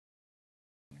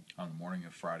On the morning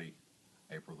of Friday,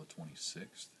 April the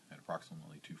 26th, at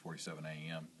approximately 2:47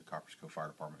 a.m., the Copperas Cove Fire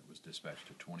Department was dispatched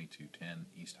to 2210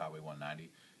 East Highway 190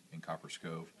 in Copperas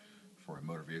Cove for a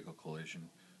motor vehicle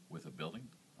collision with a building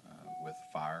with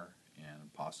fire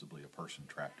and possibly a person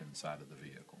trapped inside of the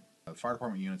vehicle. The fire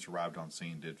department units arrived on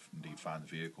scene did indeed find the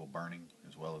vehicle burning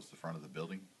as well as the front of the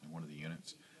building in one of the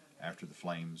units. After the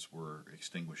flames were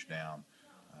extinguished down,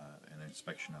 an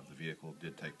inspection of the vehicle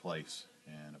did take place,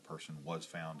 and a person was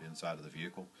found inside of the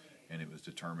vehicle, and it was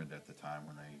determined at the time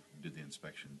when they did the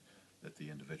inspection that the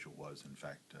individual was in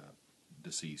fact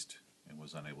deceased and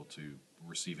was unable to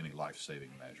receive any life-saving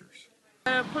measures.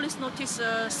 Police noticed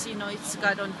us, it's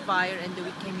got on fire, and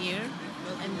we came here,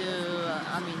 and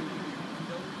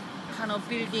kind of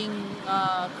building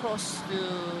across the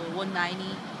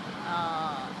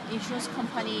 190 insurance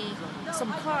company,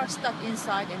 some cars stuck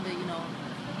inside, and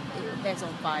that's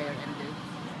on fire.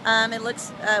 And it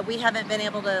looks, we haven't been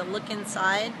able to look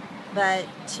inside, but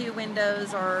 2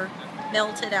 windows are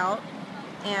melted out,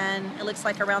 and it looks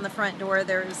like around the front door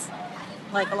there's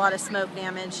like a lot of smoke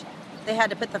damage. They had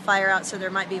to put the fire out, so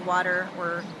there might be water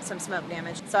or some smoke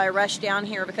damage. So I rushed down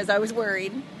here because I was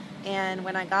worried, and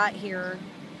when I got here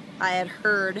I had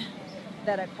heard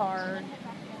that a car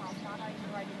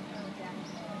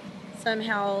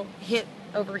somehow hit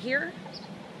over here,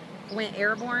 went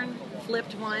airborne,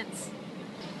 flipped once,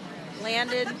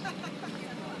 landed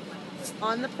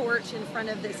on the porch in front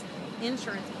of this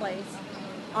insurance place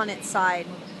on its side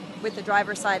with the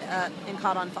driver's side up and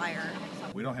caught on fire.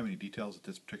 We don't have any details at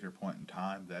this particular point in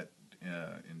time. That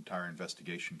entire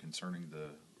investigation concerning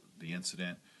the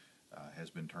incident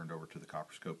has been turned over to the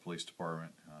Copperas Cove Police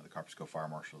Department. The Copperas Cove Fire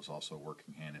Marshal is also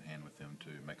working hand in hand with them to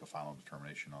make a final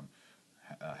determination on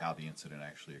how the incident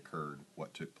actually occurred,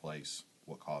 what took place,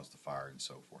 what caused the fire, and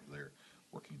so forth. They're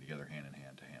working together hand in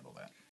hand to handle that.